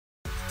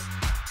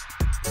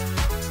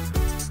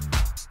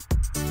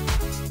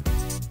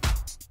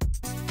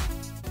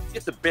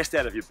get the best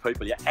out of your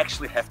people, you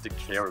actually have to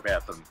care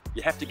about them.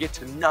 You have to get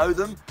to know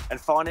them and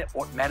find out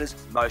what matters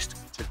most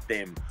to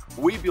them.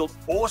 We build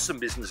awesome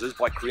businesses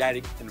by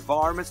creating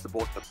environments that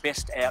brought the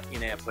best out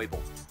in our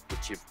people,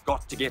 but you've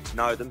got to get to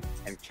know them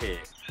and care.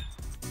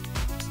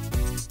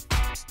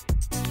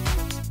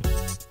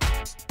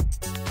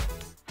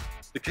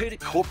 The key to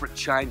corporate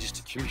change is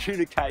to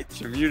communicate,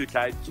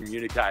 communicate,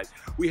 communicate.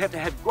 We have to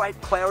have great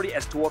clarity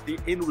as to what the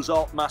end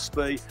result must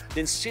be,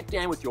 then sit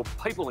down with your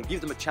people and give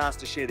them a chance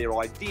to share their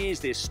ideas,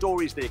 their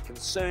stories, their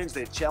concerns,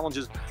 their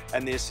challenges,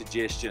 and their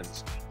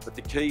suggestions. But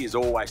the key is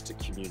always to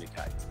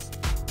communicate.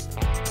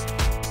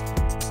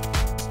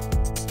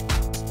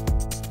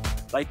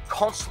 They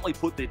constantly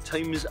put their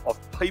teams of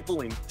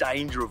people in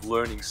danger of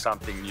learning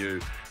something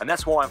new. And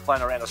that's why I'm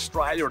flying around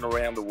Australia and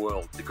around the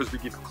world, because we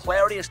give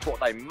clarity as to what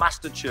they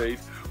must achieve,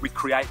 we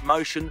create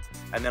motion,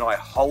 and then I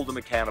hold them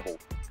accountable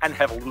and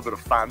have a little bit of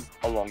fun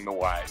along the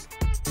way.